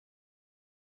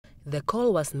The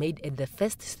call was made at the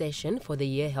first session for the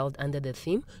year held under the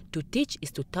theme, "To Teach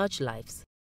is to Touch Lives."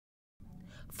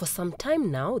 For some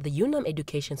time now, the Unam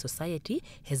Education Society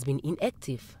has been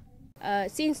inactive.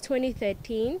 Since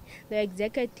 2013, the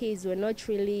executives were not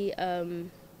really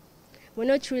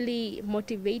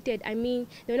motivated. I mean,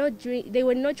 they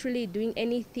were not really doing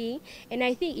anything, and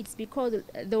I think it's because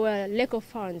there were lack of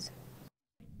funds.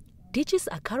 Teachers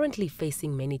are currently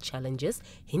facing many challenges,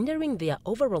 hindering their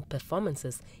overall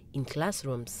performances in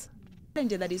classrooms. The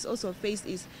challenge that is also faced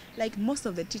is, like most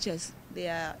of the teachers, they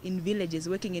are in villages,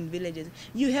 working in villages.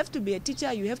 You have to be a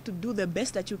teacher, you have to do the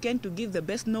best that you can to give the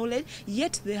best knowledge,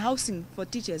 yet the housing for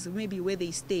teachers, maybe where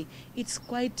they stay, it's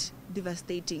quite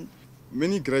devastating.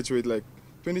 Many graduate, like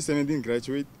 2017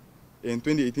 graduate and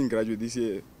 2018 graduate this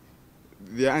year,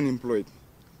 they are unemployed.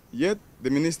 Yet the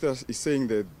minister is saying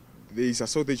that there is a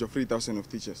shortage of 3,000 of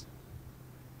teachers.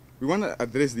 We want to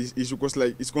address this issue because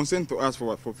it's concern to us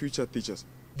for future teachers.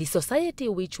 The society,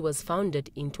 which was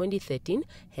founded in 2013,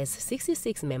 has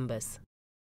 66 members.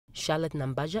 Charlotte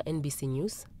Nambaja, NBC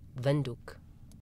News, Windhoek.